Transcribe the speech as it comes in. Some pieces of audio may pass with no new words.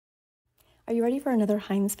Are you ready for another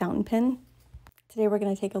Hinze fountain pen? Today we're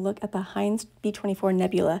going to take a look at the Hinze B24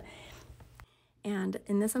 Nebula. And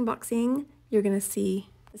in this unboxing, you're going to see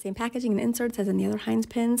the same packaging and inserts as in the other Hinze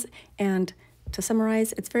pens. And to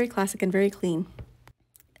summarize, it's very classic and very clean.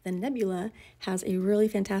 The Nebula has a really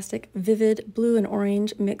fantastic, vivid blue and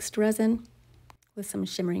orange mixed resin with some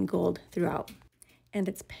shimmering gold throughout. And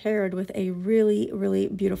it's paired with a really, really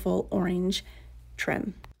beautiful orange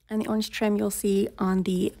trim. And the orange trim you'll see on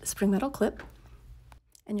the spring metal clip.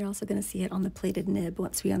 And you're also going to see it on the plated nib.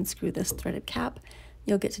 Once we unscrew this threaded cap,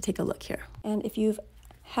 you'll get to take a look here. And if you've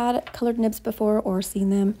had colored nibs before or seen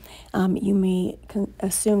them, you may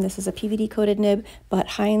assume this is a PVD coated nib, but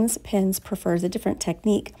Hinze pens prefers a different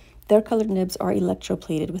technique. Their colored nibs are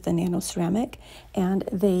electroplated with a nano-ceramic, and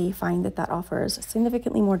they find that that offers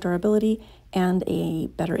significantly more durability and a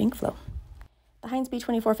better ink flow. The Hinze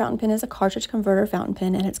B24 fountain pen is a cartridge converter fountain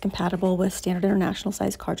pen, and it's compatible with standard international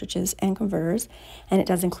size cartridges and converters, and it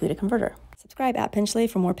does include a converter. Subscribe at Pen Chalet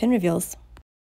for more pen reveals.